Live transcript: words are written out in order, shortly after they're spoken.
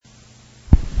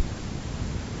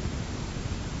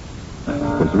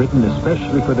was written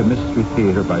especially for the Mystery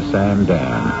Theater by Sam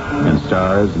Dan and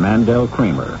stars Mandel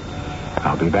Kramer.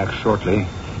 I'll be back shortly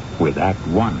with Act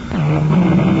One.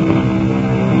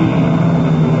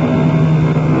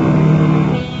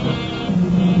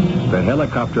 The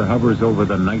helicopter hovers over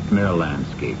the nightmare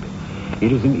landscape.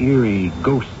 It is an eerie,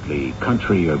 ghostly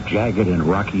country of jagged and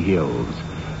rocky hills,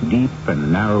 deep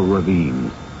and narrow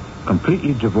ravines,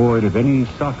 completely devoid of any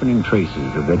softening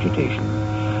traces of vegetation.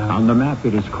 On the map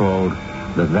it is called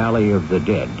the Valley of the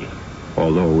Dead,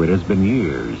 although it has been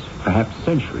years, perhaps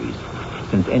centuries,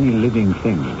 since any living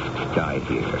thing died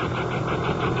here.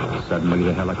 Suddenly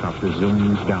the helicopter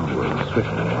zooms downward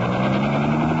swiftly.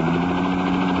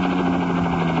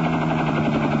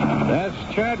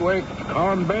 That's Chadwick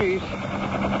on base. Base?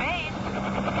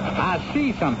 I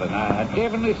see something. I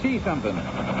definitely see something.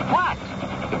 What?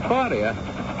 The body, a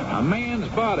man's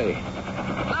body.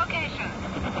 Location?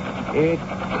 It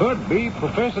could be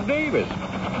Professor Davis.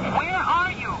 Where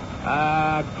are you?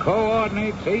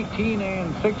 Coordinates 18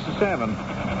 and 67.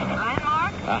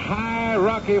 Landmark? A high,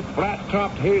 rocky,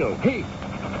 flat-topped hill. Hey,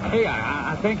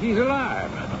 I think he's alive.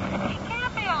 He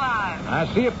can't be alive. I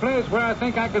see a place where I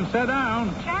think I can sit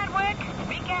down. Chadwick,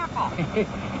 be careful.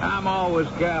 I'm always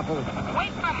careful.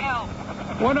 Wait for help.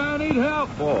 What do I need help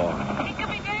for? He could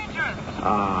be dangerous.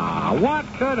 What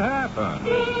could happen?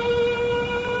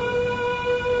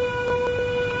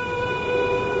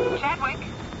 Chadwick?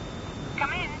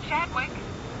 Come in, Chadwick.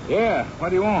 Yeah, what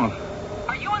do you want?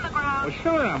 Are you on the ground? Well,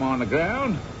 sure I'm on the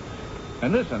ground.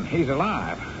 And listen, he's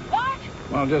alive. What?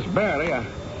 Well, just barely.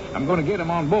 I'm going to get him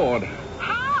on board.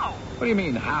 How? What do you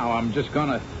mean, how? I'm just going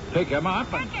to pick him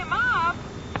up and... Pick him up?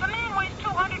 The man weighs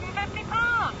 250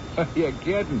 pounds. You're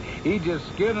kidding. He's just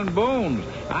skin and bones.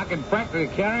 I can practically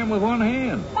carry him with one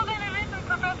hand. Well, then it isn't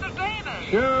Professor Davis.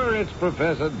 Sure, it's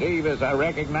Professor Davis. I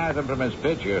recognize him from his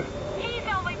picture. He's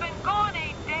only been gone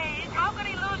 8 days. How could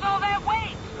he lose all that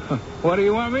weight? What do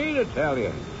you want me to tell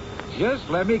you? Just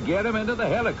let me get him into the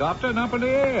helicopter and up in the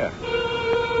air.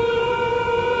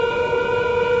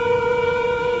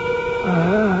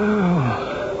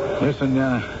 Listen,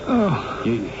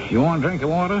 you want a drink of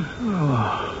water?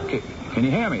 Can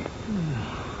you hear me?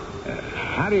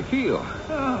 How do you feel?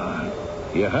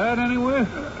 You hurt anywhere?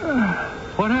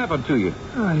 What happened to you?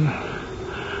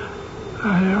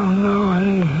 I don't know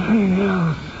anything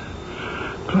else.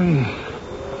 Please,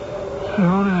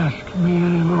 don't ask me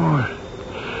anymore.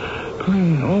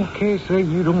 Please. Okay, sir,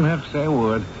 you don't have to say a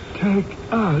word. Take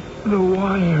out the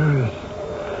wires.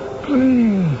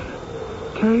 Please,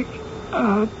 take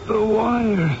out the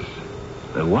wires.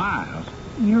 The wires?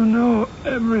 You know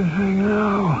everything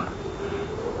now.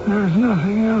 There's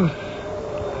nothing else.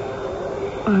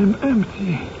 I'm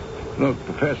empty. Look,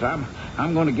 Professor,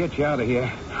 I'm going to get you out of here.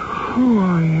 Who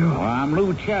are you? Well, I'm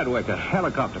Lou Chadwick, a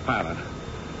helicopter pilot.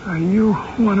 Are you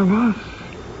one of us?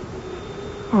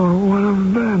 Or one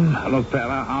of them? Look,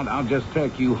 fella, I'll just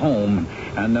take you home,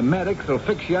 and the medics will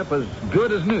fix you up as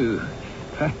good as new.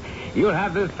 You'll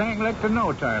have this thing licked in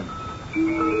no time.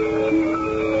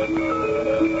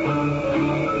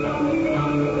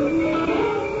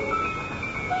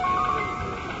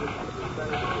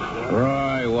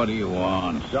 Roy, what do you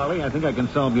want? Charlie, I think I can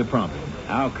solve your problem.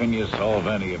 How can you solve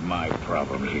any of my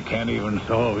problems? You can't even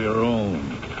solve your own.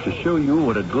 To show you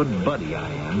what a good buddy I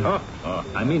am.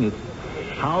 I mean it.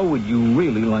 How would you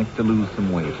really like to lose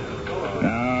some weight? No,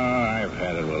 I've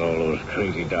had it with all those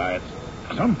crazy diets.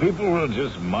 Some people are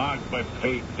just marked by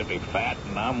fate to be fat,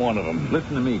 and I'm one of them.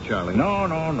 Listen to me, Charlie. No.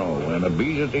 When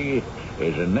obesity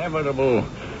is inevitable,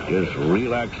 just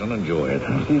relax and enjoy it.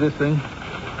 You see this thing?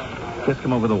 Just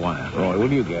come over the wire. Roy,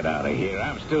 will you get out of here?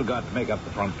 I've still got to make up the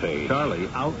front page. Charlie,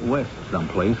 out west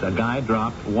someplace, a guy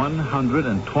dropped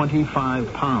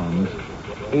 125 pounds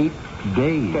 8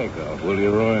 days. Take off, will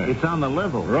you, Roy? It's on the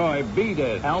level. Roy, beat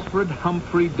it. Alfred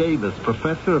Humphrey Davis,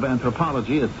 professor of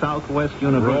anthropology at Southwest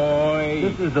University. Roy.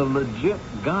 This is a legit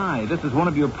guy. This is one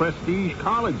of your prestige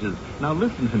colleges. Now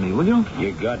listen to me, will you?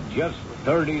 You got just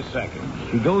 30 seconds.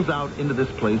 He goes out into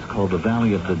this place called the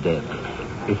Valley of the Dead.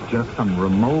 It's just some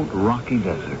remote, rocky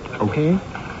desert, okay?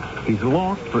 He's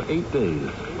lost for 8 days.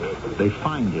 They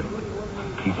find him.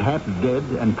 He's half dead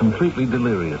and completely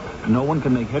delirious. No one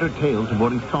can make head or tails of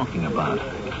what he's talking about.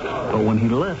 But when he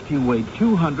left, he weighed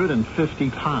 250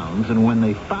 pounds, and when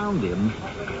they found him,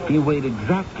 he weighed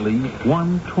exactly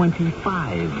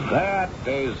 125. That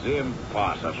is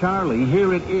impossible. Charlie,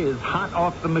 here it is, hot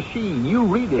off the machine. You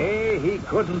read it. A, he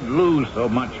couldn't lose so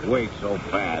much weight so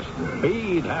fast.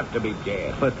 B, he'd have to be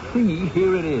dead. But see,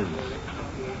 here it is.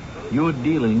 You're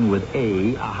dealing with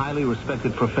A highly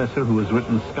respected professor who has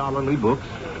written scholarly books,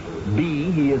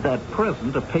 B, he is at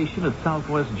present a patient at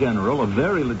Southwest General, a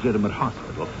very legitimate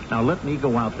hospital. Now let me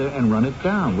go out there and run it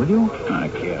down, will you? I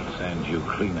can't send you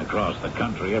clean across the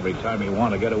country every time you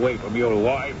want to get away from your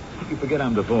wife. You forget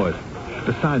I'm divorced.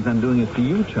 Besides, I'm doing it for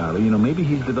you, Charlie. You know, maybe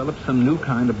he's developed some new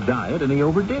kind of diet and he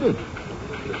overdid it.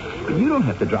 But you don't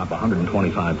have to drop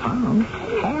 125 pounds.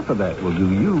 Half of that will do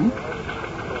you.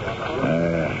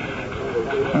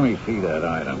 Let me see that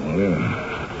item, will you?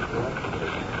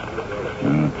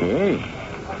 Okay.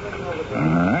 All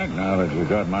right, now that you've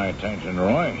got my attention,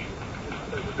 Roy.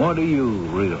 What do you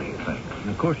really think? And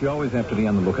of course, you always have to be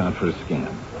on the lookout for a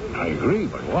scam. I agree,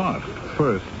 but what?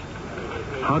 First,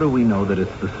 how do we know that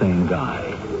it's the same guy?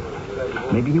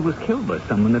 Maybe he was killed by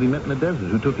someone that he met in the desert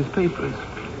who took his papers.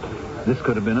 This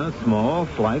could have been a small,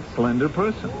 slight, slender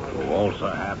person. Who also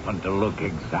happened to look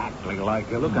exactly like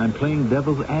him. Look, I'm playing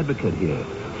devil's advocate here.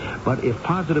 But if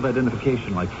positive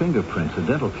identification like fingerprints or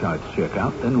dental charts check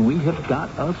out, then we have got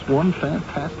us one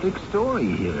fantastic story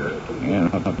here. Yeah,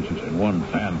 one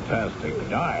fantastic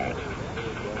diet.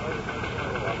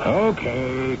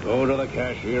 Okay, go to the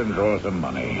cashier and draw some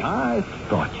money. I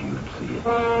thought you'd see it.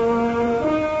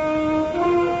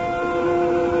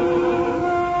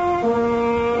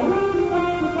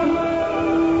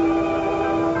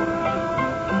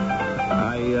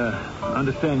 I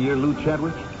understand you're Lou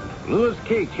Chadwick? Lewis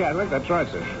K. Chadwick, that's right,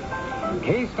 sir.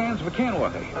 K stands for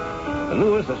Kenworthy.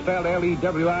 Lewis is spelled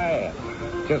L-E-W-I-S.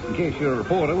 Just in case you're a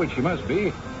reporter, which you must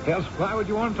be, else why would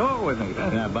you want to talk with me?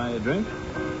 Can I buy a drink?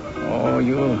 Oh,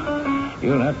 you'll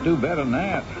have to do better than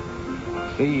that.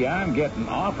 See, I'm getting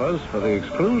offers for the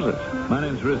exclusive. My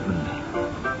name's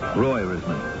Rismond. Roy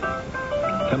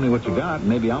Rismond. Tell me what you got, and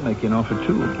maybe I'll make you an offer,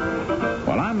 too.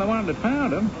 Well, I'm the one that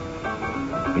found him.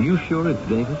 Are you sure it's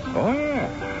Davis? Oh, yeah.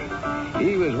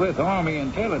 He was with Army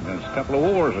Intelligence a couple of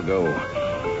wars ago.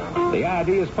 The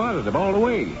idea is positive all the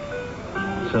way.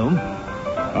 So?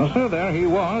 Well, so there he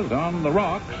was on the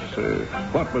rocks,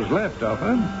 what was left of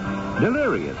him,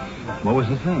 delirious. What was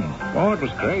he saying? Oh, it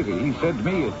was crazy. He said to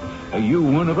me, are you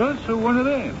one of us or one of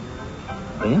them?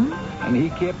 Them? And he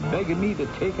kept begging me to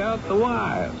take out the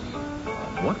wires.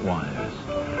 What wires?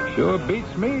 Sure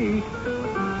beats me.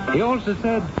 He also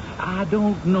said, I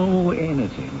don't know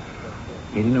anything.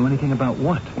 He didn't know anything about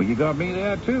what? Well, you got me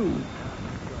there, too.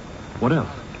 What else?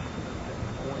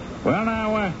 Well,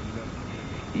 now,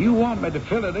 you want me to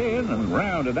fill it in and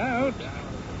round it out.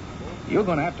 You're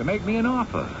going to have to make me an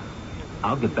offer.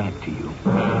 I'll get back to you.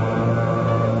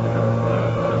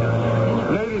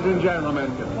 Ladies and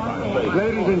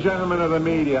gentlemen of the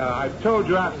media, I've told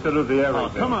you absolutely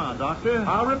everything. Oh, come on, Doctor.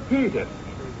 I'll repeat it.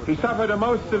 He suffered a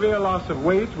most severe loss of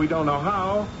weight. We don't know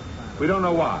how. We don't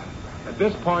know why. At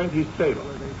this point, he's stable.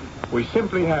 We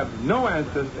simply have no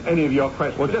answers to any of your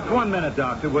questions. Well, just 1 minute,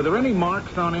 Doctor. Were there any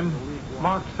marks on him?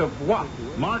 Marks of what?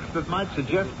 Marks that might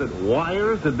suggest that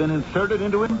wires had been inserted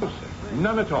into him?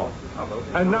 None at all.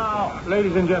 And now,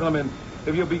 ladies and gentlemen,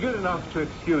 if you'll be good enough to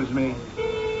excuse me.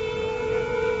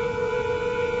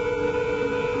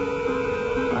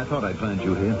 I thought I'd find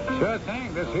you here. Sure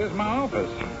thing. This here's my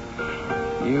office.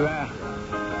 You,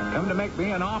 come to make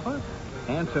me an offer?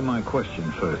 Answer my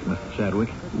question first, Mr. Chadwick.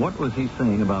 What was he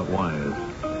saying about wires?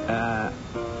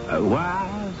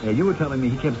 Wires? Yeah, you were telling me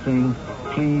he kept saying,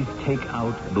 please take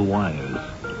out the wires.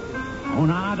 Oh,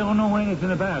 no, I don't know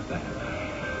anything about that.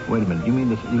 Wait a minute. You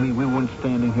mean we weren't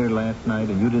standing here last night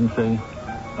and you didn't say?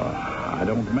 I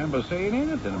don't remember saying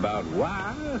anything about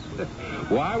wires.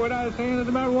 Why would I say anything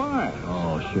about wires?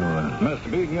 Oh, sure. Must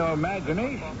have been your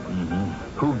imagination. Mm-hmm.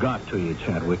 Who got to you,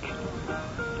 Chadwick?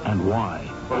 And why?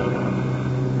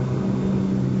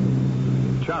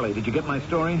 Charlie, did you get my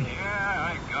story?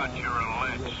 Yeah, I got your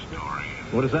alleged story.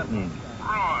 What does that mean?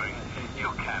 Roy, you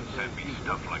can't send me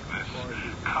stuff like this.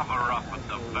 Cover up at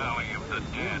the Valley of the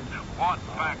Dead. What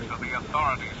facts are the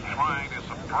authorities trying to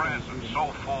suppress and so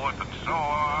forth and so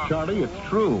on? Charlie, it's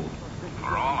true.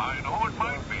 For all I know, it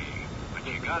might be. But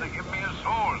you gotta give me a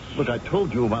source. Look, I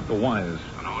told you about the wires.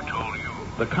 And who told you?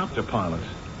 The copter pilot.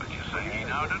 But you say he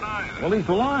now denies it. Well, he's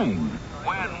lying.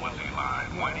 When was he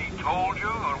lying? When he told you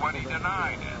or when he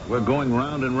denied it? We're going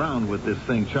round and round with this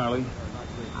thing, Charlie.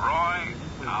 Roy,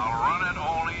 I'll run it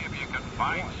only if you can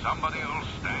find somebody who'll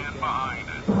stand behind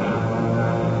it.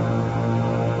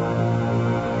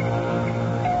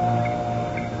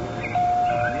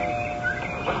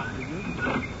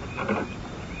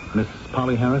 Miss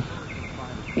Polly Harris,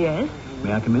 Yes?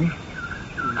 may I come in?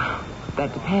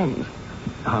 That depends.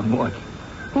 On what?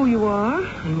 Who you are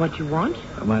and what you want.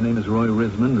 My name is Roy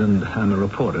Rismond, and I'm a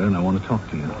reporter, and I want to talk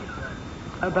to you.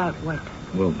 About what?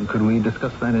 Well, could we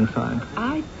discuss that inside?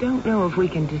 I don't know if we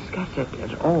can discuss it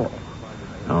at all.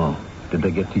 Oh. Did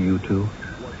they get to you, too?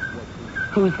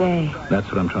 Who's they? That's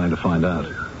what I'm trying to find out.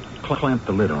 Clamp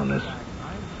the lid on this.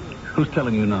 Who's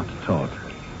telling you not to talk?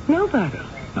 Nobody.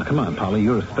 Now, come on, Polly.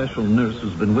 You're a special nurse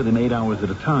who's been with him 8 hours at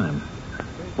a time.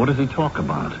 What does he talk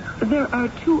about? There are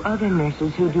 2 other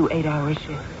nurses who do 8-hour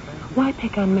shifts. Why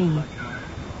pick on me?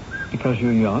 Because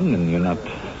you're young and you're not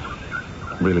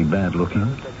really bad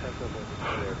looking.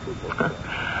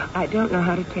 I don't know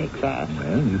how to take that.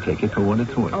 Well, you take it for what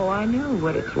it's worth. Oh, I know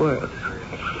what it's worth.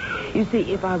 You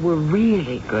see, if I were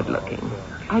really good looking,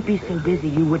 I'd be so busy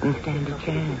you wouldn't stand a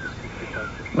chance.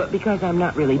 But because I'm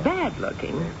not really bad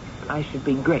looking, I should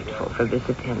be grateful for this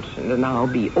attention, and I'll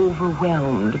be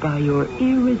overwhelmed by your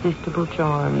irresistible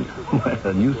charms.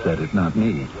 Well, you said it, not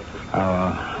me.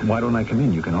 Why don't I come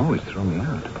in? You can always throw me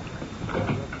out.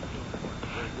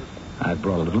 I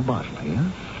brought a little bottle here.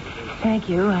 Thank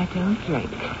you. I don't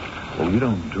drink. Oh, you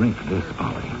don't drink this,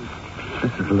 Polly.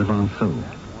 This is Levanceau.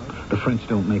 The French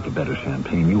don't make a better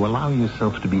champagne. You allow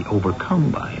yourself to be overcome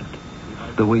by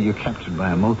it. The way you're captured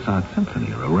by a Mozart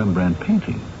symphony or a Rembrandt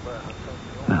painting.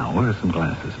 Now, where are some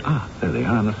glasses? Ah, there they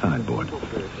are on the sideboard.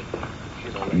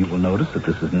 You will notice that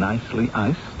this is nicely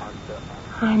iced.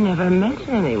 I never met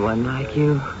anyone like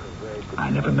you. I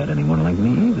never met anyone like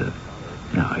me either.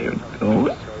 Now, here it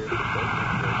goes.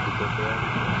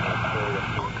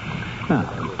 Now,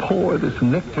 pour this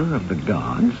nectar of the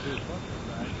gods.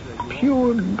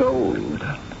 Pure gold.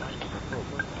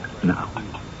 Now,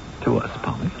 to us,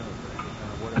 Polly.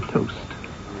 A toast.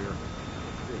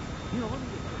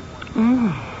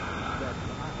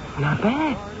 Not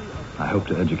bad. I hope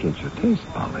to educate your taste,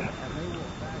 Polly.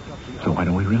 So why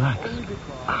don't we relax?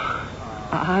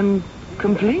 I'm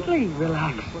completely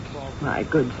relaxed, my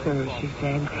good sir, she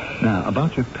said. Now,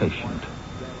 about your patient.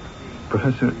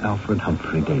 Professor Alfred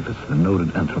Humphrey Davis, the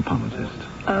noted anthropologist.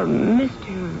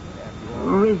 Mr.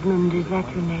 Rismond, is that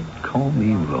your name? Call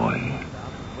me Roy.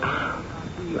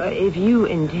 If you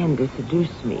intend to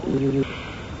seduce me, you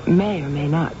may or may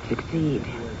not succeed.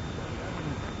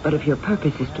 But if your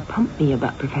purpose is to pump me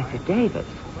about Professor Davis,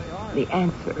 the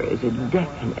answer is a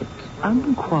definite,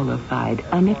 unqualified,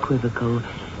 unequivocal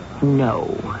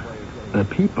no. The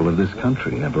people of this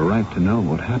country have a right to know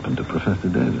what happened to Professor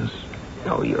Davis.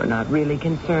 Oh, you're not really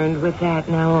concerned with that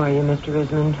now, are you, Mr.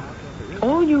 Rismond?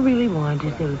 All you really want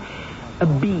is a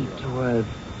beat or a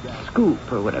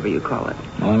scoop or whatever you call it.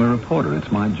 Well, I'm a reporter.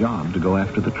 It's my job to go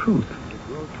after the truth.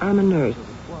 I'm a nurse.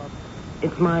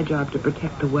 It's my job to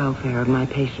protect the welfare of my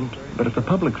patient. But if the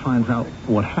public finds out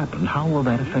what happened, how will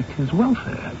that affect his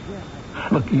welfare?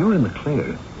 Look, you're in the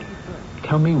clear.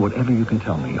 Tell me whatever you can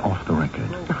tell me off the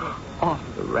record. Off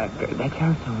the record? That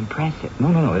sounds so impressive.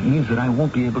 No. It means that I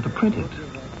won't be able to print it.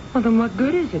 Well, then what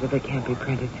good is it if it can't be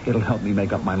printed? It'll help me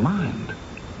make up my mind.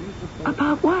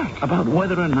 About what? About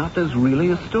whether or not there's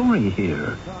really a story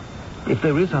here. If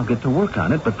there is, I'll get to work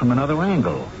on it, but from another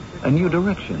angle. A new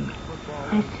direction.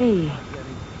 I see.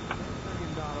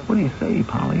 What do you say,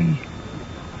 Polly?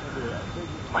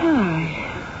 Well,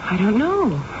 I don't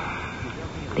know.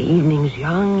 The evening's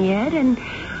young yet, and...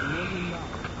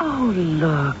 Oh,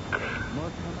 look.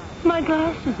 My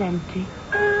glass is empty.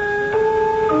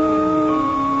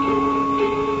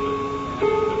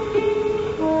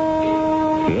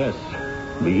 Yes,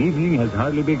 the evening has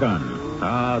hardly begun.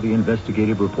 Ah, the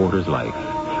investigative reporter's life.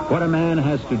 What a man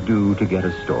has to do to get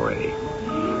a story.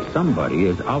 Somebody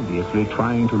is obviously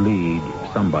trying to lead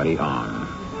somebody on.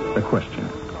 The question,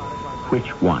 which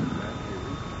one?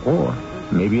 Or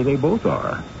maybe they both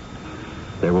are.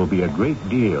 There will be a great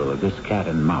deal of this cat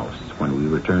and mouse when we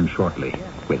return shortly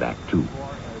with Act 2.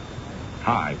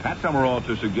 Hi, Pat Summerall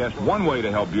to suggest one way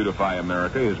to help beautify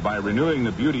America is by renewing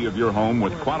the beauty of your home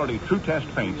with quality True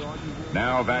Test paints,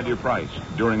 now value price,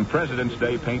 during President's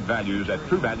Day paint values at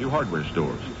True Value hardware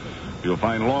stores. You'll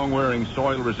find long-wearing,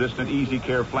 soil-resistant,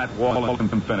 easy-care flat wall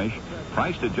and finish,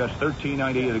 priced at just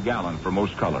 $13.98 a gallon for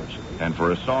most colors. And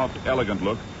for a soft, elegant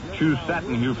look, choose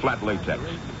Satin Hue Flat Latex.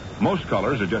 Most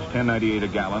colors are just $10.98 a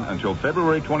gallon until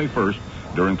February 21st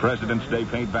during President's Day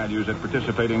paint values at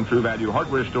participating True Value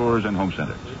hardware stores and home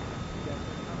centers.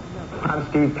 I'm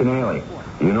Steve Canale.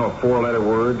 Do you know a 4-letter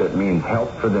word that means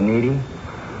help for the needy?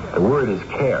 The word is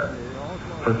CARE.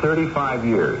 For 35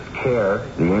 years, CARE,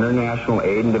 the International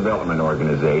Aid and Development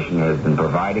Organization, has been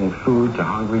providing food to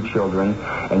hungry children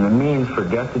and the means for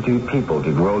destitute people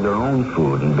to grow their own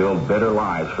food and build better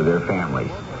lives for their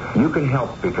families. You can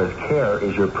help because CARE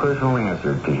is your personal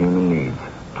answer to human needs.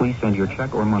 Please send your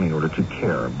check or money order to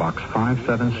CARE, Box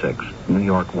 576, New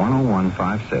York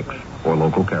 10156, or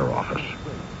local CARE office.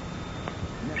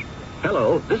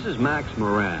 Hello, this is Max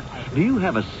Moran. Do you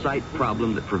have a sight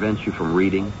problem that prevents you from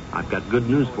reading? I've got good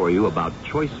news for you about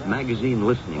Choice Magazine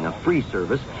Listening, a free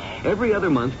service. Every other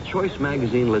month, Choice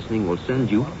Magazine Listening will send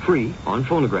you, free, on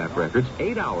phonograph records,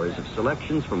 8 hours of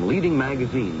selections from leading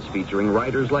magazines featuring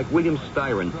writers like William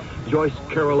Styron, Joyce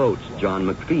Carol Oates, John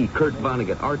McPhee, Kurt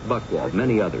Vonnegut, Art Buchwald,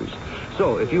 many others.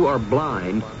 So if you are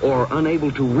blind or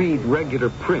unable to read regular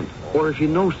print, or if you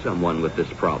know someone with this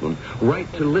problem,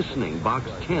 write to Listening, Box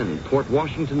 10, Port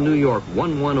Washington, New York,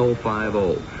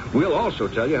 11050. We'll also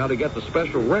tell you how to get the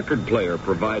special record player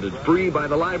provided free by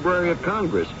the Library of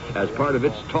Congress as part of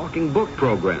its Talking Book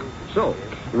program. So,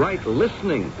 write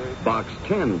Listening, Box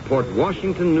 10, Port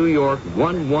Washington, New York,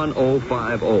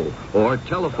 11050, or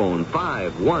telephone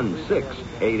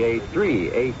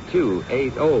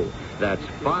 516-883-8280. That's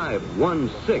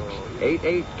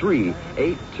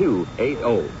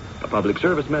 516-883-8280. A public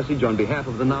service message on behalf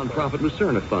of the nonprofit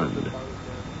Lucerna Fund.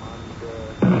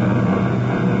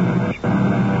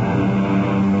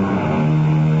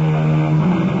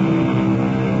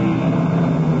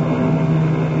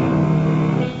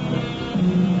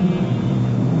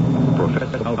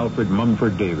 Professor Alfred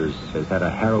Mumford Davis has had a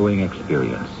harrowing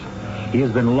experience. He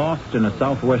has been lost in a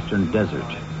southwestern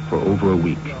desert for over a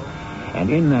week. And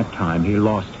in that time, he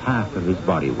lost half of his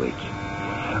body weight.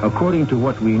 According to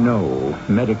what we know,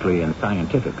 medically and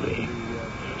scientifically,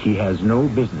 he has no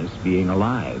business being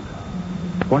alive.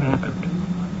 What happened?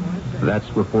 That's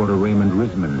reporter Raymond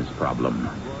Risman's problem.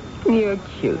 You're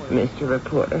cute, Mr.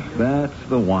 Reporter. That's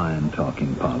the wine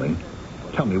talking, Polly.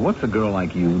 Tell me, what's a girl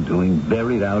like you doing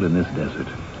buried out in this desert?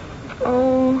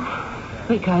 Oh,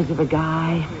 because of a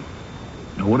guy.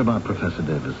 What about Professor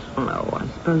Davis? Oh, I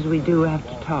suppose we do have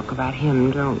to talk about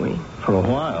him, don't we? For a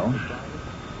while.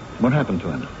 What happened to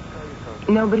him?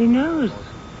 Nobody knows.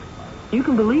 You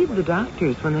can believe the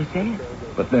doctors when they say it.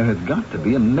 But there has got to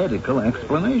be a medical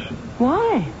explanation.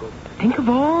 Why? Think of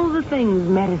all the things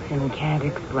medicine can't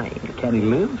explain. Can he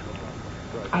live?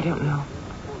 I don't know.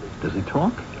 Does he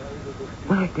talk?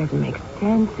 Well, it doesn't make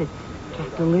sense. It's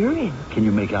just delirium. Can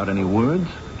you make out any words?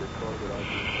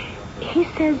 He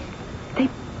says they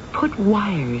put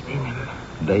wires in him.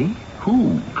 They?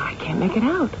 Who? I can't make it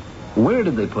out. Where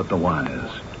did they put the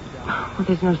wires? Well,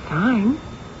 there's no sign.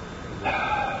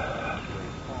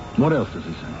 What else does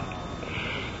he say?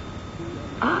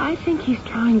 I think he's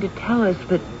trying to tell us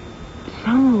that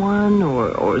someone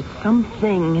or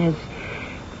something has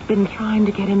been trying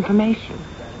to get information.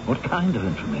 What kind of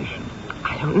information?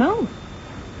 I don't know.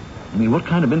 I mean, what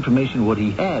kind of information would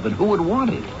he have, and who would want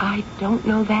it? I don't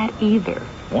know that either.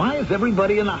 Why has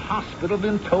everybody in the hospital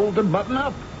been told to button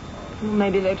up? Well,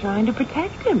 maybe they're trying to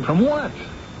protect him. From what?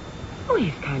 Oh,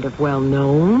 he's kind of well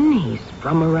known. He's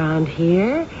from around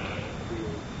here.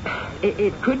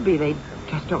 It could be they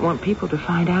just don't want people to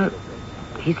find out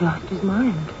he's lost his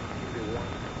mind.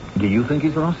 Do you think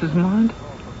he's lost his mind?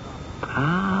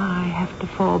 I have to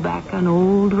fall back on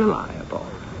old Reliable.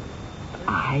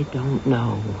 I don't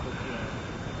know.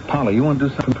 Polly, you want to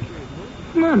do something?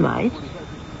 I might.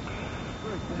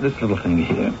 This little thing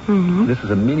here. Mm-hmm. This is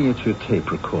a miniature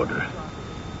tape recorder.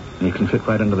 And it can fit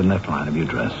right under the neckline of your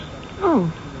dress.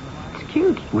 Oh, it's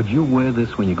cute. Would you wear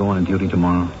this when you go on duty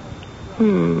tomorrow?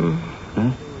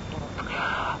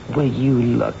 Will you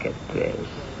look at this?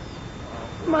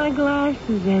 My glass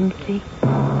is empty. Roy,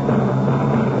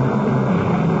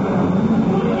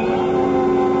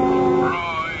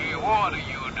 what are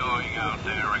you doing out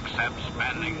there except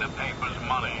spending the paper's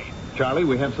money? Charlie,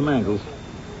 we have some angles.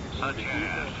 Such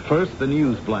as? First, the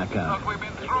news blackout. Look, we've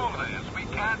been through this. We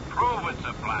can't prove it's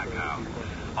a blackout.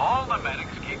 All the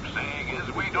medics keep saying is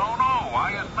we don't know.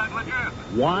 Why isn't that legit?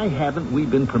 Why haven't we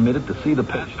been permitted to see the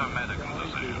That's patient? a medical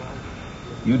decision.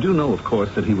 You do know, of course,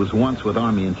 that he was once with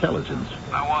Army intelligence.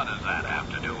 Now, what does that have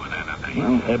to do with anything?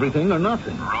 Well, everything or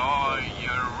nothing. Roy,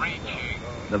 you're reaching.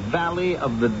 The Valley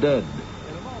of the Dead.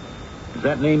 Does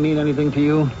that name mean anything to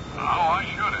you? Oh, I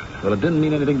shouldn't. Well, it didn't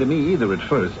mean anything to me either at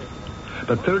first.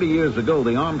 But 30 years ago,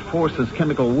 the Armed Forces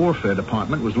Chemical Warfare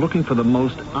Department was looking for the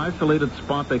most isolated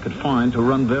spot they could find to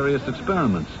run various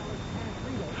experiments.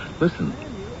 Listen,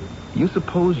 you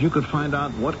suppose you could find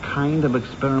out what kind of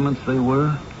experiments they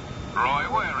were? Roy,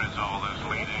 where is all this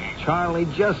leading? Charlie,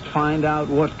 just find out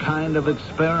what kind of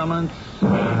experiments.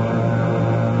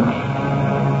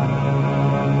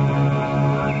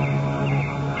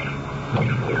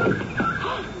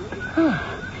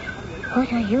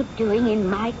 What are you doing in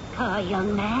my car,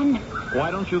 young man?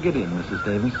 Why don't you get in, Mrs.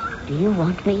 Davis? Do you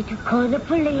want me to call the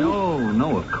police?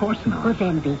 No, of course not. Well,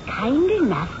 then be kind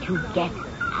enough to get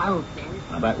out.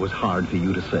 Now, that was hard for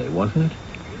you to say, wasn't it?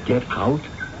 Get out?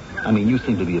 I mean, you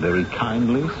seem to be a very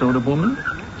kindly sort of woman.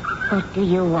 What do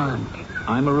you want?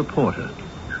 I'm a reporter.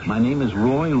 My name is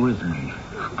Roy Risman.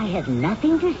 I have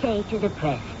nothing to say to the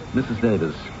press. Mrs.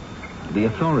 Davis, the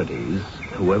authorities,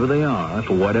 whoever they are,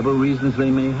 for whatever reasons they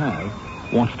may have,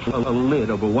 want to pull a lid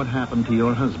over what happened to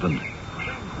your husband.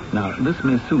 Now, this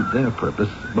may suit their purpose,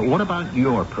 but what about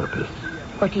your purpose?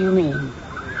 What do you mean?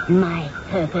 My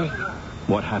purpose?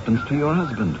 What happens to your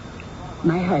husband?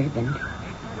 My husband,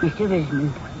 Mr.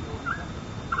 Risman.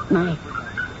 My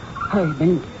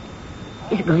husband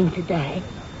is going to die.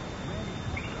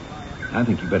 I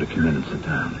think you better come in and sit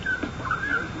down.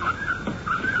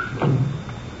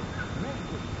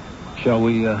 Shall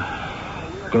we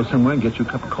go somewhere and get you a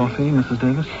cup of coffee, Mrs.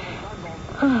 Davis?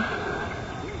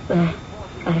 Well,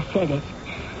 I said it.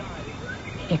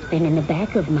 It's been in the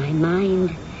back of my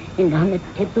mind and on the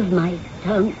tip of my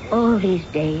tongue all these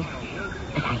days.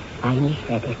 But I finally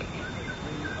said it.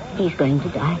 He's going to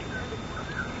die.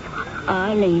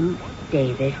 Arlene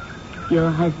Davis, your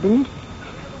husband,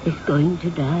 is going to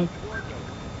die.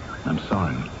 I'm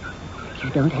sorry. You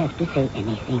don't have to say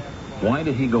anything. Why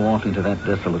did he go off into that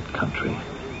desolate country?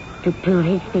 To prove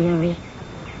his theory.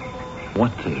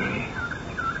 What theory?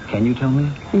 Can you tell me?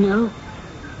 No,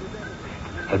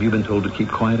 Have you been told to keep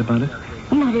quiet about it?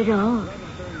 not at all.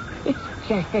 It's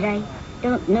just that I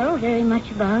don't know very much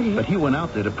about it. But he went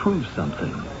out there to prove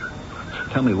something.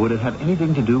 Tell me, would it have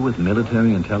anything to do with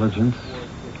military intelligence?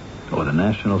 Or the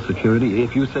national security?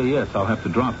 If you say yes, I'll have to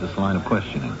drop this line of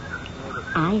questioning.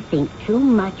 I think too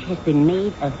much has been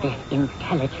made of this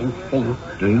intelligence thing.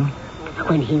 Do you?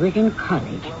 When he was in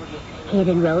college, he had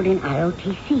enrolled in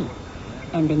ROTC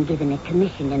and been given a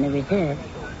commission in the reserve.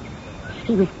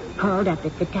 He was called up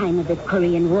at the time of the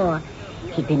Korean War.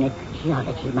 He'd been a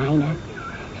geology minor.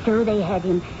 So they had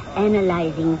him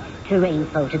analyzing terrain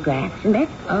photographs, and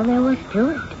that's all there was to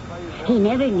it. He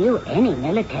never knew any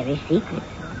military secrets,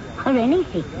 or any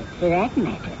secrets for that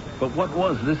matter. But what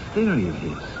was this theory of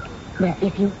his? Well,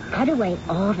 if you cut away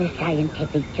all the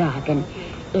scientific jargon,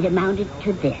 it amounted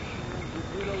to this.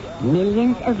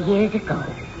 Millions of years ago,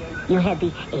 you had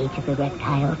the age of the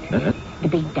reptiles, the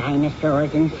big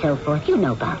dinosaurs and so forth. You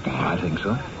know about that. I think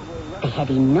so. They had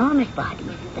enormous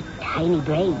bodies, but tiny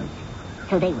brains.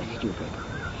 So they were stupid.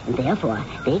 And therefore,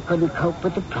 they couldn't cope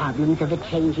with the problems of a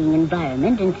changing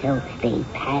environment, and so they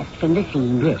passed from the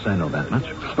scene. Yes, I know that much.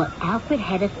 Well, Alfred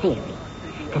had a theory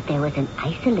that there was an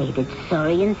isolated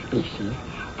saurian species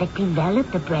that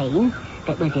developed a brain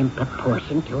that was in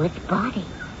proportion to its body.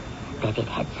 That it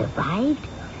had survived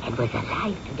and was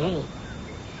alive today,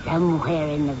 somewhere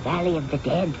in the Valley of the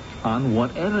Dead. On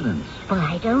what evidence? Well,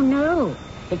 I don't know.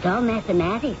 It's all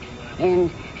mathematics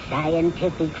and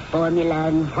scientific formula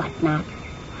and whatnot.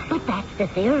 But that's the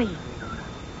theory.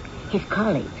 His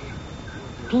colleagues,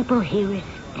 people he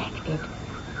respected,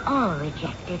 all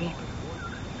rejected it.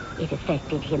 It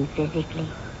affected him physically.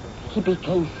 He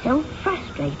became so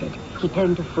frustrated, he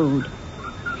turned to food.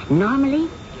 Normally,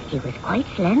 he was quite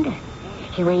slender.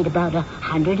 He weighed about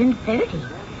 130.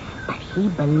 But he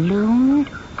ballooned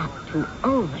up to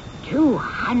over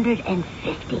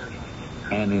 250.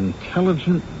 An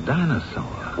intelligent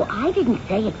dinosaur. Well, I didn't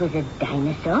say it was a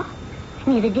dinosaur.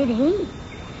 Neither did he.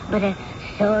 But a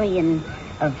saurian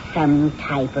of some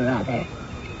type or other.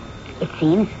 It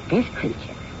seems this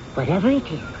creature, whatever it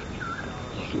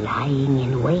is lying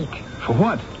in wait. For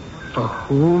what? For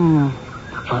whom?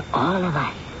 For all of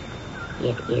us.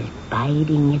 It is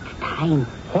biding its time.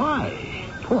 Why?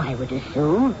 Oh, I would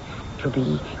assume to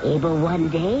be able one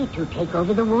day to take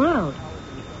over the world.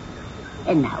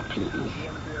 And now, please,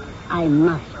 I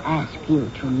must ask you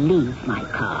to leave my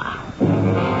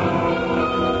car.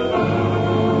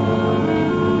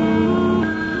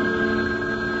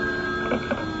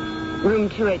 Room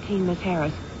 218, Miss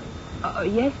Harris.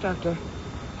 Yes, Doctor.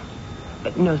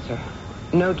 No, sir.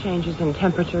 No changes in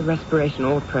temperature, respiration,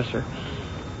 or pressure.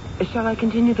 Shall I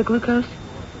continue the glucose?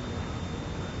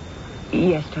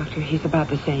 Yes, Doctor. He's about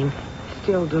the same.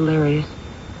 Still delirious.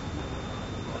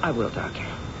 I will, Doctor.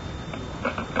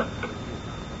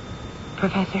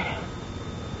 Professor,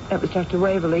 that was Dr.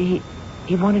 Waverly.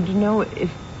 He wanted to know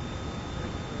if...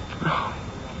 Oh,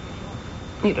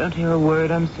 you don't hear a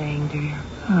word I'm saying, do you?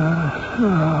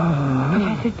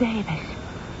 Professor Davis.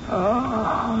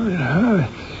 Oh, it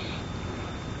hurts.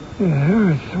 It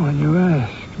hurts when you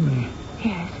ask me.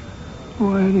 Yes.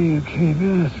 Why do you keep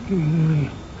asking me?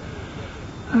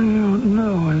 I don't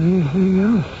know anything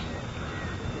else.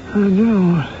 I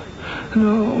don't.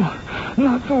 No,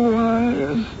 not the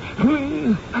wires.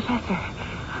 Please. Professor.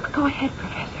 Go ahead,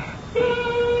 Professor.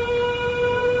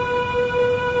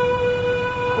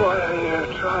 What are you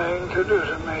trying to do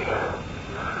to me?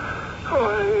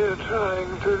 What are you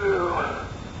trying to do?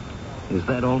 Is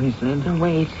that all he said?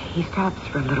 Wait, he stops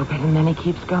for a little bit and then he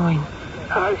keeps going.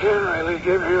 I can't really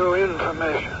give you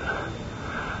information.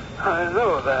 I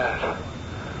know that.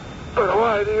 But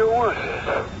why do you want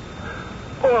it?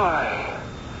 Why?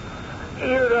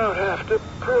 You don't have to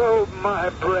probe my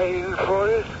brain for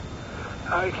it.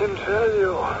 I can tell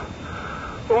you.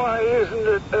 Why isn't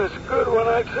it as good when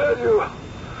I tell you?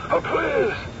 Oh,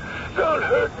 please, don't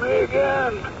hurt me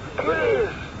again. Please.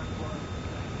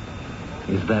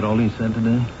 Is that all he said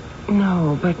today?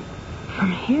 No, but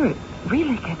from here it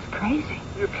really gets crazy.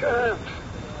 You can't.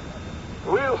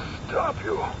 We'll stop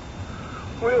you.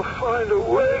 We'll find a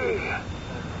way.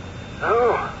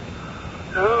 No,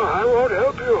 I won't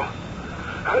help you.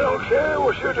 I don't care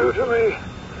what you do to me.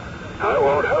 I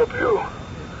won't help you.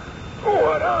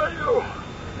 What are you?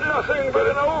 Nothing but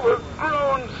an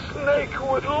overgrown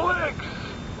snake with legs.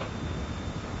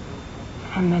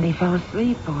 And then he fell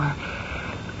asleep, or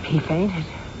he fainted.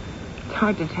 It's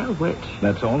hard to tell which.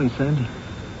 That's all he said?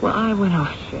 Well, I went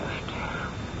off shift.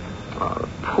 Oh,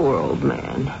 poor old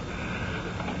man.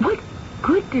 What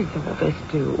good does all this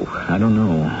do? I don't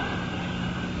know.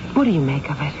 What do you make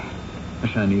of it?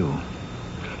 Wish I knew.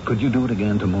 Could you do it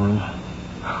again tomorrow?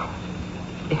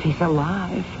 If he's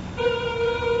alive.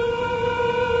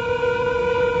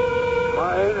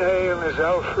 My name is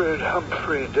Alfred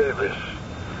Humphrey Davis.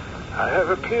 I have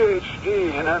a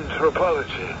Ph.D. in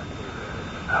anthropology.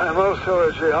 I'm also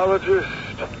a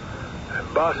geologist, a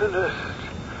botanist,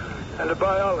 and a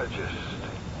biologist.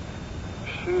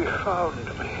 She found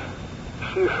me.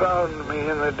 She found me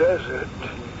in the desert,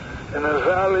 in a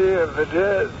valley of the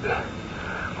dead,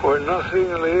 where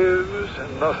nothing lives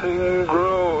and nothing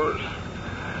grows.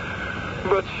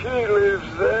 But she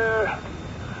lives there,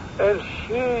 and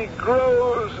she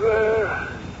grows there.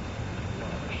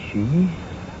 She?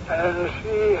 And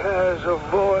she has a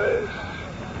voice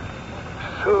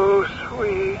so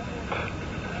sweet,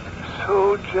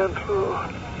 so gentle,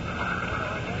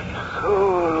 so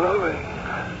loving.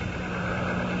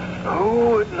 Who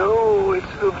would know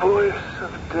it's the voice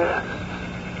of death?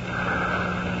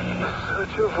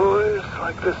 Such a voice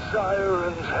like the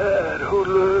sirens had who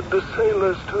lured the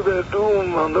sailors to their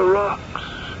doom on the rocks.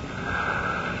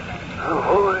 The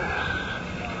voice,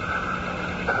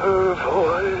 her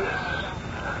voice.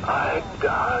 I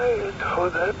died for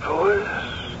that voice.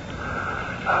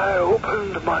 I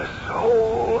opened my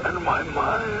soul and my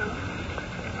mind.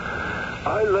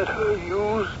 I let her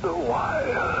use the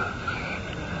wires.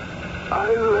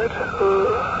 I let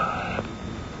her.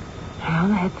 Well,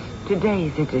 that's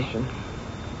today's edition.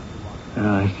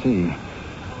 I see.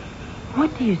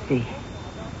 What do you see?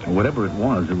 Whatever it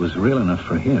was real enough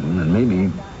for him, and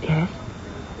maybe... Yes?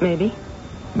 Maybe?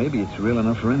 Maybe it's real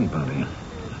enough for anybody.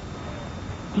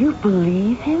 You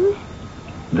believe him?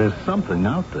 There's something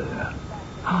out there.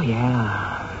 Oh,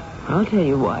 yeah. I'll tell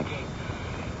you what.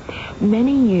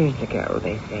 Many years ago,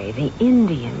 they say, the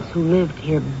Indians who lived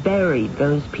here buried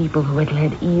those people who had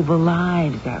led evil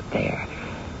lives out there.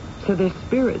 So their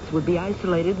spirits would be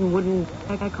isolated and wouldn't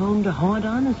come back home to haunt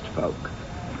honest folk.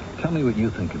 Tell me what you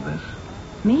think of this.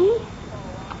 Me?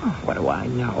 Oh, what do I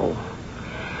know?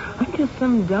 I'm just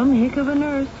some dumb hick of a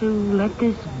nurse who let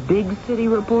this big city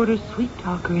reporter sweet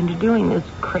talk her into doing this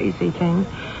crazy thing.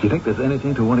 Do you think there's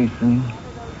anything to what he's saying?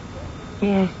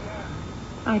 Yes,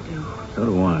 I do. So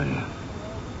do I.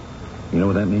 You know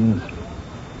what that means?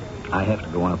 I have to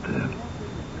go out there.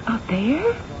 Out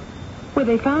there? Where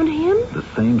they found him? The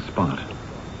same spot.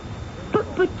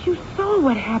 But you saw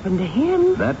what happened to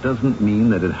him. That doesn't mean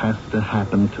that it has to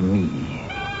happen to me.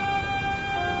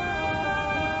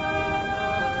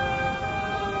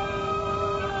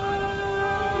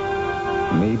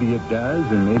 Maybe it does,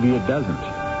 and maybe it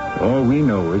doesn't. All we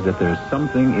know is that there's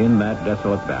something in that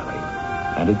desolate valley.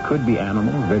 And it could be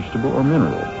animal, vegetable, or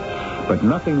mineral. But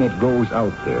nothing that goes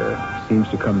out there seems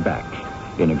to come back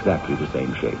in exactly the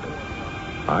same shape.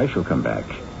 I shall come back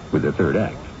with the third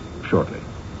act shortly.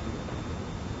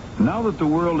 Now that the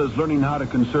world is learning how to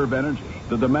conserve energy,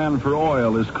 the demand for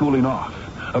oil is cooling off.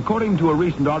 According to a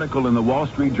recent article in the Wall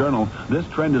Street Journal, this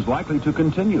trend is likely to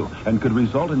continue and could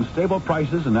result in stable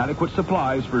prices and adequate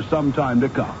supplies for some time to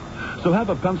come. So have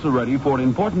a pencil ready for an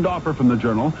important offer from the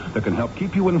Journal that can help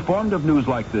keep you informed of news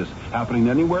like this happening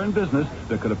anywhere in business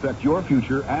that could affect your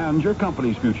future and your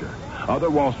company's future. Other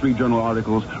Wall Street Journal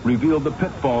articles revealed the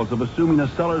pitfalls of assuming a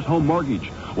seller's home mortgage,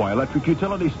 why electric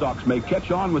utility stocks may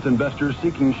catch on with investors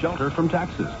seeking shelter from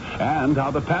taxes, and how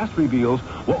the past reveals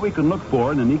what we can look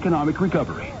for in an economic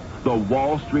recovery. The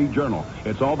Wall Street Journal.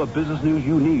 It's all the business news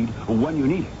you need when you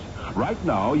need it. Right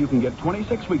now, you can get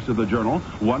 26 weeks of the Journal,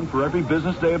 one for every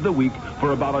business day of the week,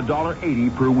 for about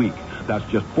 $1.80 per week. That's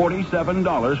just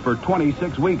 $47 for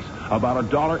 26 weeks, about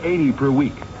 $1.80 per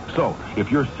week. So,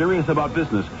 if you're serious about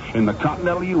business in the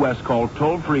continental U.S., call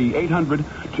toll-free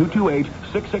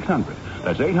 800-228-6600.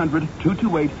 That's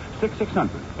 800-228-6600.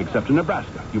 Except in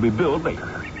Nebraska. You'll be billed later.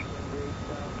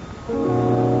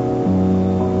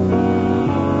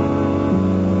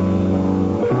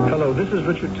 Hello, this is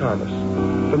Richard Thomas.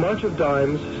 The March of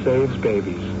Dimes saves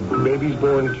babies. Babies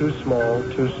born too small,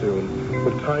 too soon,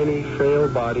 with tiny, frail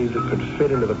bodies that could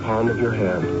fit into the palm of your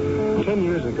hand. 10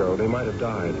 years ago, they might have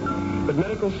died. But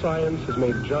medical science has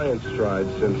made giant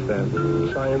strides since then.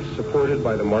 Science supported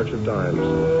by the March of Dimes.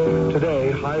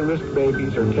 Today, high-risk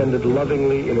babies are tended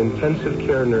lovingly in intensive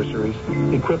care nurseries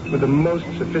equipped with the most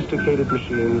sophisticated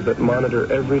machines that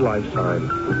monitor every life sign.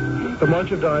 The March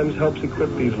of Dimes helps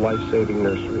equip these life-saving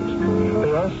nurseries.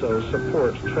 They also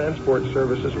support transport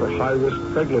services for high-risk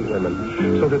pregnant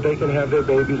women so that they can have their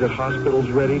babies at hospitals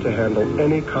ready to handle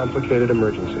any complicated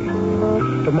emergency.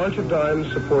 The March of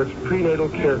Dimes supports prenatal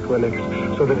care clinics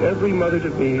so that every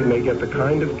mother-to-be may get the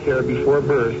kind of care before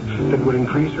birth that would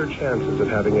increase her chances of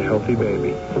having a healthy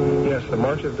baby. Yes, the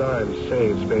March of Dimes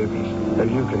saves babies,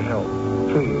 and you can help.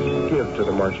 Please give to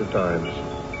the March of Dimes.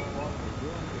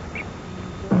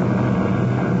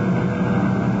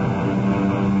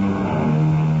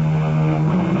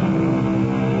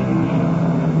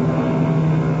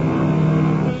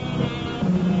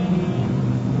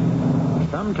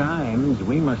 Sometimes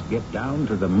we must get down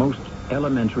to the most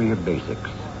elementary of basics.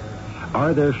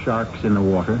 Are there sharks in the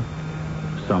water?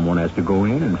 Someone has to go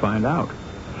in and find out.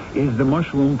 Is the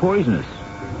mushroom poisonous?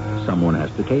 Someone has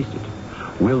to taste it.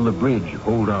 Will the bridge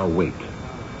hold our weight?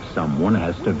 Someone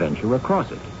has to venture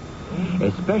across it.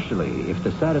 Especially if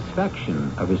the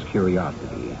satisfaction of his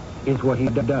curiosity is what he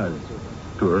does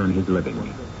to earn his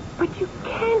living. But you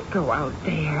can't go out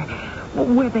there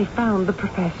where they found the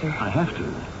professor. I have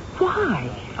to. Why?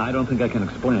 I don't think I can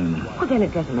explain. Well, then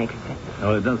it doesn't make sense.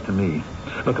 Oh, it does to me.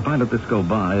 Look, if I let this go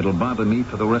by, it'll bother me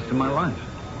for the rest of my life.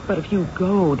 But if you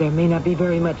go, there may not be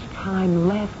very much time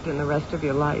left in the rest of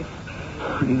your life.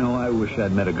 You know, I wish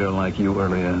I'd met a girl like you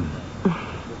earlier.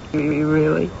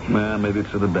 Really? Well, maybe it's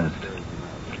for the best.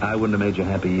 I wouldn't have made you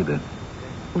happy either.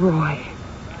 Roy,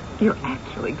 you're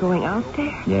actually going out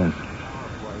there? Yes.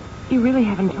 You really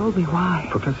haven't told me why.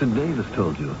 Professor Davis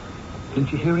told you.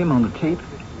 Didn't you hear him on the tape?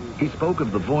 He spoke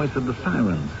of the voice of the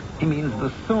sirens. He means the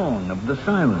song of the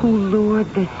sirens. Who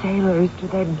lured the sailors to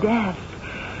their death.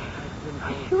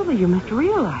 Surely you must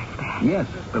realize that. Yes,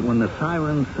 but when the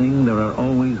sirens sing, there are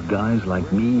always guys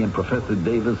like me and Professor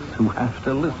Davis who have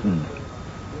to listen.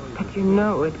 But you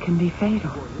know it can be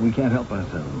fatal. We can't help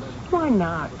ourselves. Why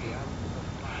not?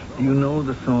 Do you know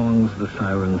the songs the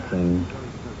sirens sing?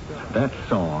 That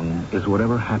song is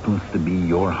whatever happens to be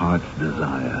your heart's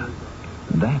desire.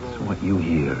 That's what you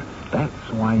hear. That's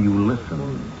why you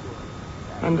listen.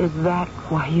 And is that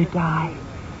why you die?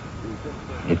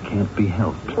 It can't be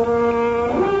helped. All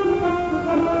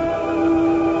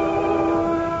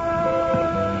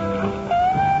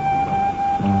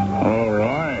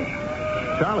right.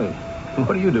 Charlie,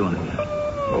 what are you doing here?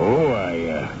 Oh,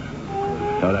 I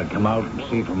thought I'd come out and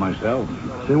see for myself.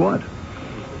 See what?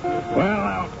 Well,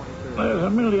 now, there's a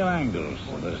million angles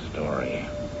to this story.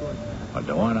 But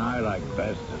the one I like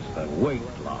best is the weight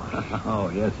loss. Oh,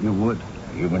 yes, you would.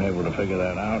 You been able to figure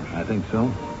that out? I think so.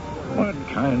 What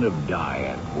kind of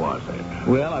diet was it?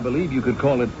 Well, I believe you could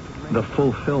call it the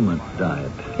fulfillment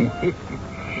diet.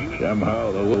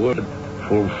 Somehow the word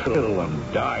fulfill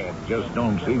and diet just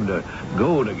don't seem to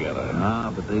go together.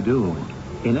 Ah, but they do.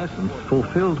 In essence,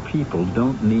 fulfilled people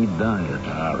don't need diet.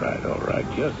 All right.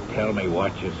 Just tell me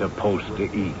what you're supposed to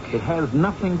eat. It has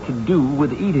nothing to do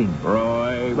with eating.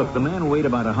 Roy. Look, the man weighed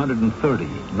about 130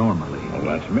 normally. Well,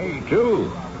 that's me,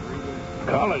 too.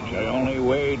 College, I only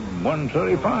weighed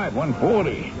 135,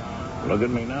 140. Look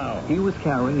at me now. He was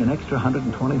carrying an extra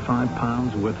 125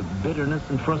 pounds worth of bitterness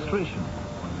and frustration.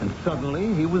 And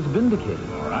suddenly, he was vindicated.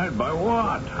 All right, by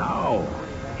what? How?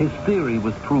 His theory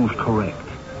was proved correct,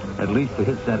 at least to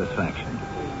his satisfaction.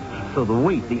 So the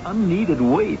weight, the unneeded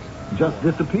weight, just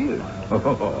disappeared.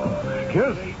 Oh,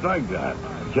 just like that.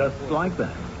 Just like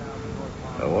that.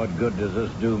 So what good does this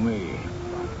do me?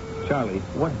 Charlie,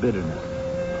 what bitterness?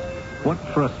 What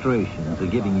frustrations are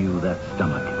giving you that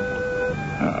stomach?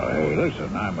 Oh, hey,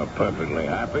 listen, I'm a perfectly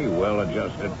happy,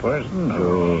 well-adjusted person.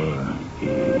 Sure.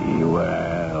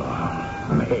 Well,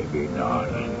 maybe not.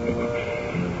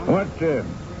 What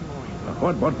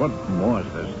was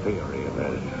this theory of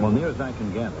his? Well, near as I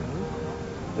can gather,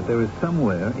 that there is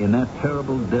somewhere in that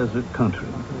terrible desert country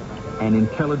an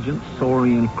intelligent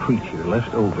saurian creature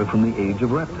left over from the age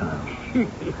of reptiles. You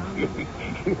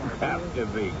have to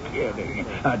be kidding.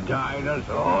 A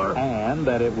dinosaur? And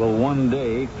that it will one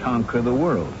day conquer the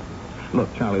world.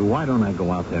 Look, Charlie, why don't I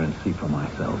go out there and see for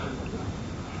myself?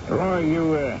 Roy,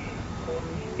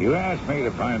 you asked me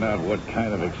to find out what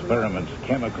kind of experiments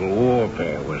chemical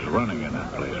warfare was running in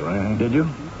that place, right? Did you?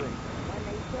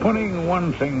 Putting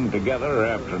one thing together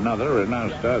after another, it now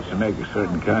starts to make a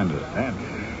certain kind of sense.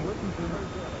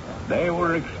 They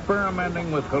were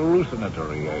experimenting with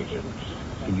hallucinatory agents.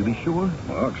 Can you be sure?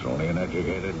 Well, it's only an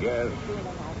educated guess.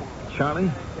 Charlie,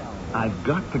 I've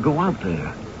got to go out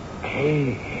there.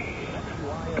 Hey,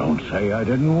 don't say I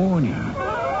didn't warn you.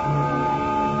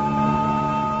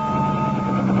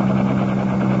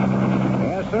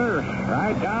 Yes, sir.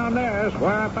 Right down there's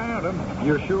where I found him.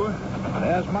 You're sure?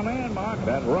 There's my landmark,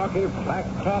 that rocky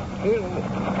blacktop hill.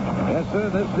 Yes, sir,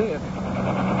 that's it.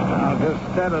 Now just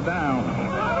settle down.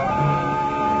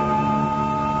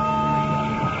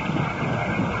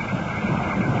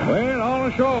 Well, all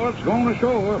ashore. It's going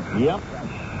ashore. Yep.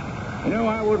 You know,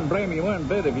 I wouldn't blame you one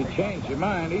bit if you changed your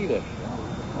mind either.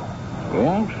 You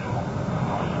won't?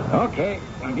 Okay,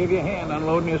 I'll give you a hand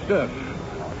unloading your stuff.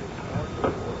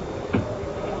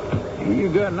 You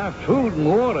got enough food and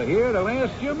water here to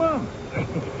last you a month.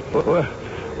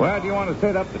 Where do you want to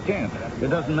set up the tent? It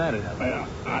doesn't matter. Well,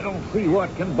 I don't see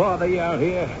what can bother you out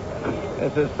here.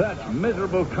 This is such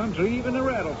miserable country, even the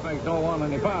rattlesnakes don't want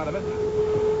any part of it.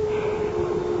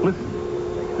 Listen.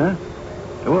 Huh?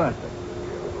 What?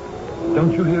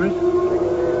 Don't you hear it?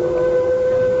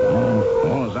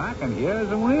 All as I can hear is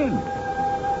the wind.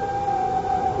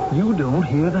 You don't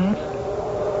hear that?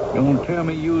 Don't tell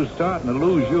me you was starting to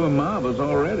lose your marbles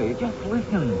already. Just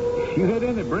listen. If you had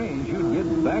any brains, you'd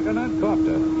get back on that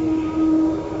copter.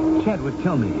 Chadwick,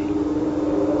 tell me.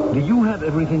 Do you have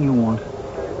everything you want?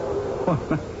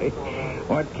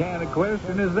 What kind of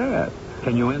question is that?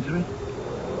 Can you answer it?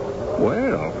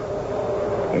 Well,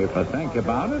 if I think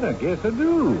about it, I guess I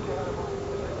do.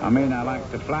 I mean, I like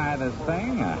to fly this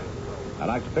thing. I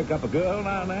like to pick up a girl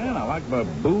now and then. I like my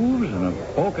booze and a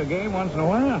poker game once in a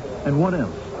while. And what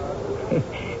else?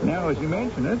 Now, as you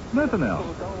mention it, nothing else.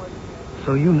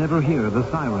 So you never hear the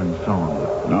siren song?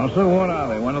 No, sir. What are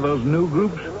they? One of those new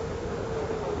groups?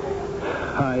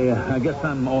 I guess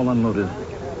I'm all unloaded.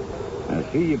 I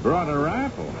see you brought a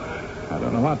rifle. I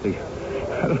don't know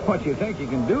what you think you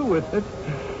can do with it.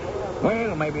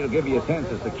 Well, maybe it'll give you a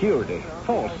sense of security.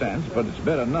 False sense, but it's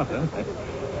better than nothing.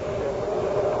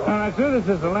 All right, sir, this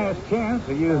is the last chance.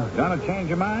 Are you gonna change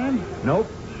your mind? Nope.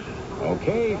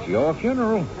 Okay, it's your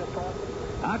funeral.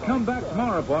 I'll come back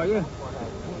tomorrow for you.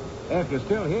 If you're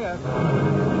still here.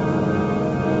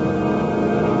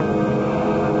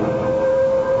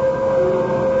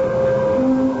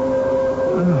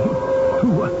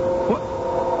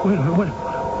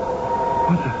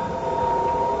 What the?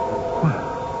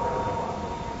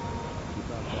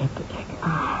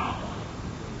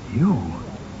 You?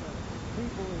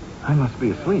 I must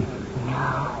be asleep.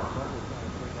 No.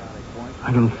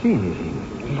 I don't see anything.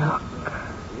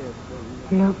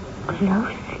 Look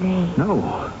closely.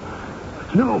 No.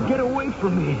 No, get away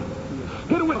from me.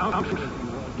 Get away.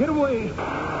 Get away.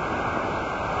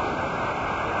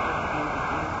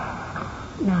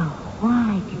 Now,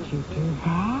 why did you do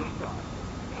that?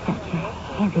 Such a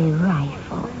heavy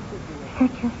rifle.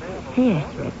 Such a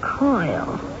fierce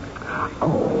recoil.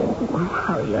 Oh,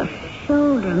 how your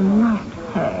shoulder must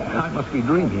hurt. I must be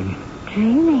dreaming.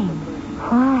 Dreaming?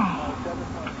 Why?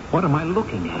 What am I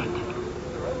looking at?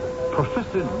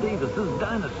 Professor Davis's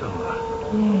dinosaur.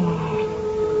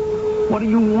 Yes. What do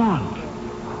you want?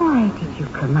 Why did you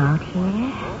come out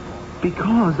here?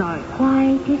 Because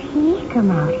Why did he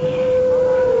come out here?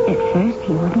 At first,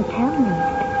 he wouldn't tell me.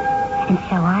 And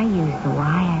so I used the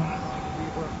wires.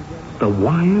 The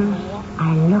wires?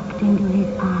 I looked into his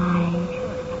eyes,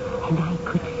 and I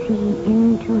could see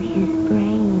into his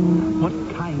brain. What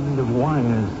kind of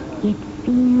wires? It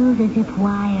feels as if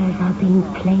wires are being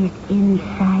placed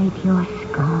inside your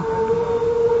skull.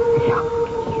 Look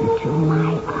into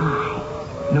my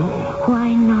eyes. No.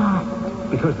 Why not?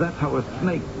 Because that's how a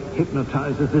snake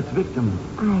hypnotizes its victim.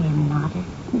 I am not a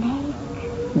snake.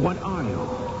 What are you?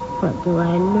 What do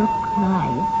I look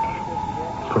like?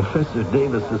 Professor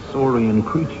Davis's saurian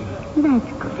creature.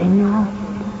 That's good enough.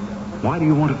 Why do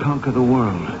you want to conquer the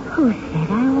world? Who said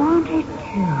I wanted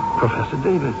to? Professor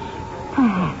Davis.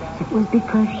 Perhaps it was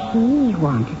because he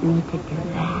wanted me to do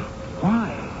that.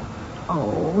 Why?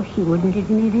 Oh, he wouldn't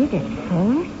admit it at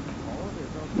first.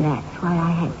 That's why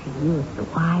I had to use the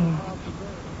wires.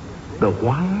 The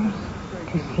wires?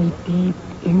 To see deep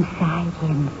inside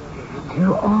him,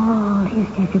 through all his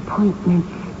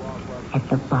disappointments, at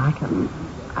the bottom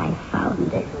I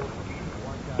found it.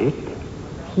 It?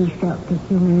 He felt the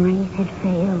human race had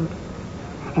failed.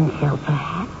 And so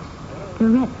perhaps the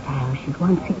reptile should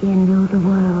once again rule the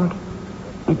world.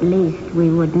 At least we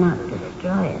would not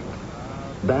destroy it.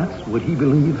 That's what he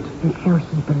believed. And so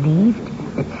he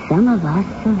believed that some of us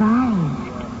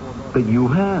survived. But you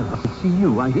have. I see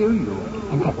you. I hear you.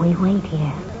 And that we wait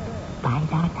here,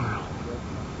 bide our time.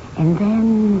 And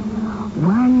then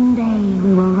one day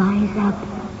we will rise up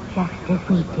just as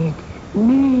we did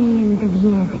millions of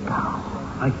years ago.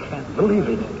 I can't believe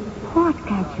it. What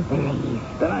can't you believe?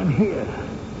 That I'm here.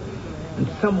 And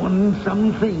someone,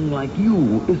 something like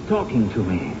you is talking to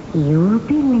me. You'll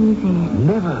believe it.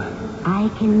 Never. I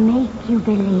can make you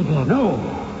believe it. No.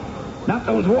 Not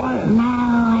those wires.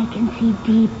 Now I can see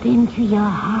deep into your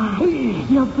heart. Please.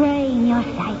 Your brain, your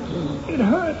psyche. It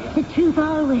hurts. The truth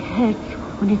always hurts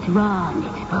when it's raw and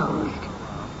exposed.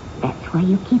 That's why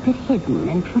you keep it hidden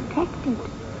and protected.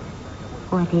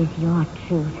 What is your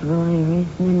truth, Roy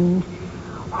Rismond?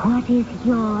 What is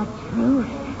your truth?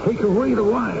 Take away the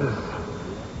wires.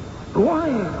 The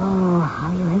wires. Oh,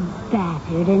 how you have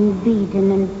battered and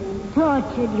beaten and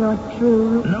tortured your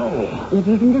truth. No. It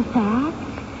isn't a fact?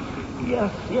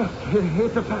 Yes,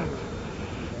 it's a fact.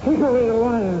 Take away the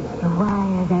wires. The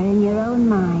wires are in your own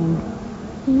mind.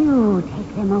 You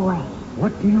take them away.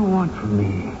 What do you want from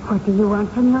me? What do you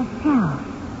want from yourself?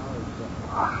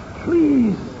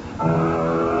 Please.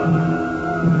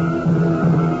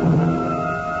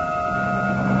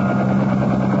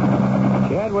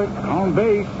 Chadwick, on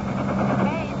base.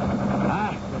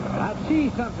 I see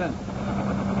something.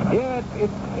 Yeah,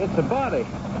 it's a body.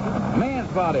 A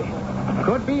man's body.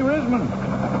 Could be Rismond.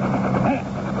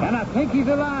 And I think he's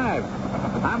alive.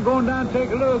 I'm going down to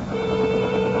take a look.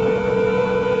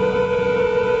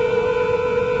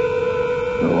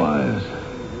 The wires.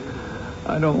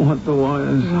 I don't want the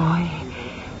wires. Roy,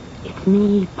 it's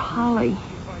me, Polly.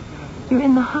 You're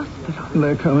in the hospital.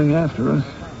 They're coming after us.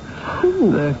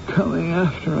 Who? They're coming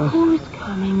after us. Who's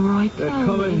coming, Roy? They're Tell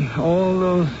coming. me. All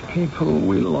those people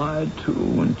we lied to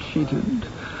and cheated.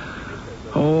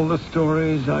 All the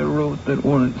stories I wrote that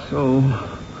weren't so.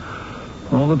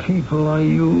 All the people I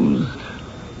used.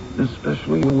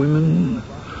 Especially women.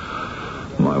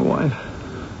 My wife.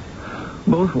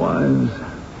 Both wives.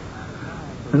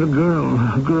 And a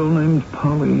girl named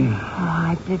Polly. Oh,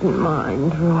 I didn't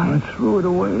mind, Roy. I threw it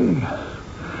away.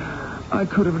 I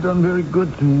could have done very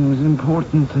good things,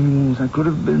 important things. I could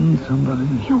have been somebody.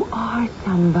 You are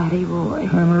somebody, Roy.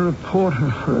 I'm a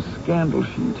reporter for a scandal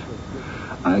sheet.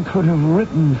 I could have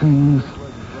written things,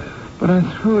 but I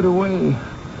threw it away.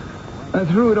 I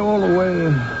threw it all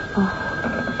away.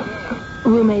 Oh.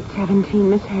 Roommate 17,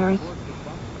 Miss Harris.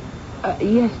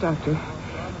 Yes, doctor.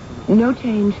 No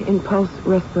change in pulse,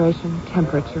 respiration,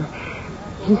 temperature.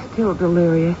 He's still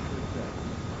delirious.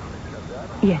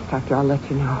 Yes, doctor, I'll let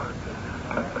you know.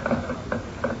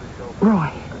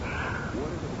 Roy.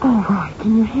 Oh, Roy,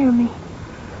 can you hear me?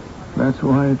 That's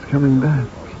why it's coming back.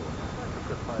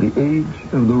 The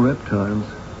age of the reptiles.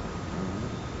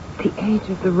 The age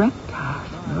of the reptiles?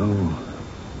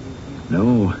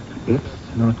 No,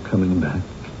 it's not coming back.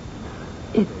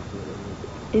 It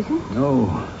isn't?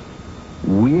 No,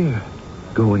 we're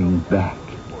going back.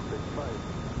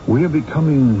 We're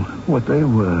becoming what they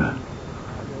were.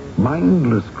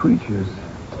 Mindless creatures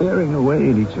tearing away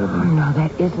at each other. Oh, no,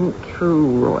 that isn't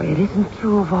true, Roy. It isn't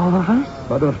true of all of us.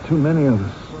 But of too many of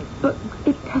us. But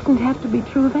it doesn't have to be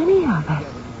true of any of us.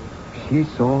 She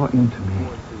saw into me.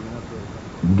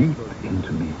 Deep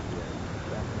into me.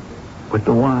 With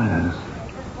the wires.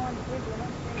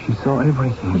 She saw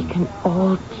everything. We can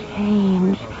all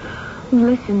change.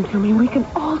 Listen to me. We can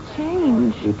all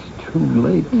change. It's too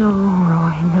late. No,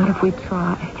 Roy, not if we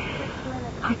try.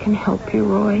 I can help you,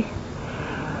 Roy.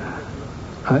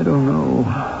 I don't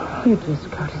know. You just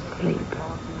go to sleep.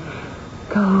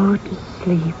 Go to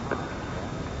sleep.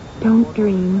 Don't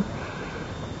dream.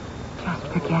 Just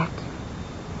forget.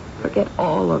 Forget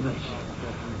all of it.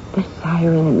 The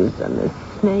sirens and the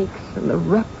snakes and the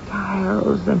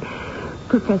reptiles and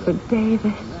Professor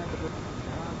Davis.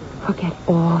 Forget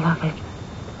all of it.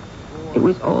 It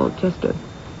was all just a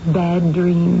bad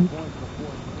dream.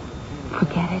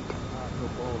 Forget it.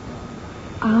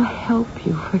 I'll help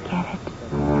you forget it.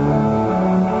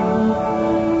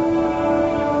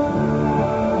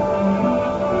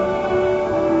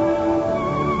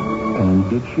 And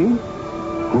did she?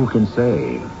 Who can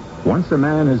say? Once a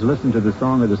man has listened to the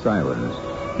song of the sirens,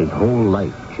 his whole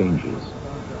life changes.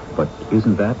 But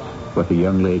isn't that what the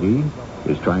young lady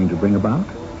is trying to bring about?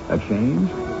 A change?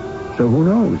 So who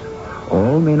knows?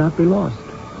 All may not be lost.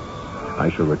 I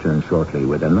shall return shortly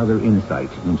with another insight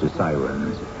into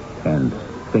sirens and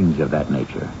things of that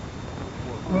nature.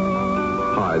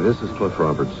 Hi, this is Cliff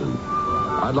Robertson.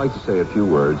 I'd like to say a few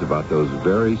words about those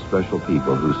very special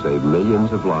people who save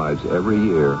millions of lives every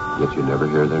year, yet you never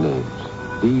hear their names.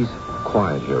 These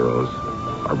quiet heroes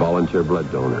are volunteer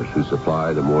blood donors who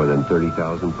supply the more than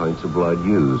 30,000 pints of blood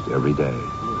used every day.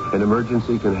 An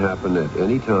emergency can happen at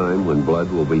any time when blood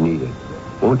will be needed.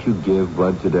 Won't you give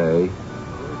blood today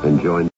and join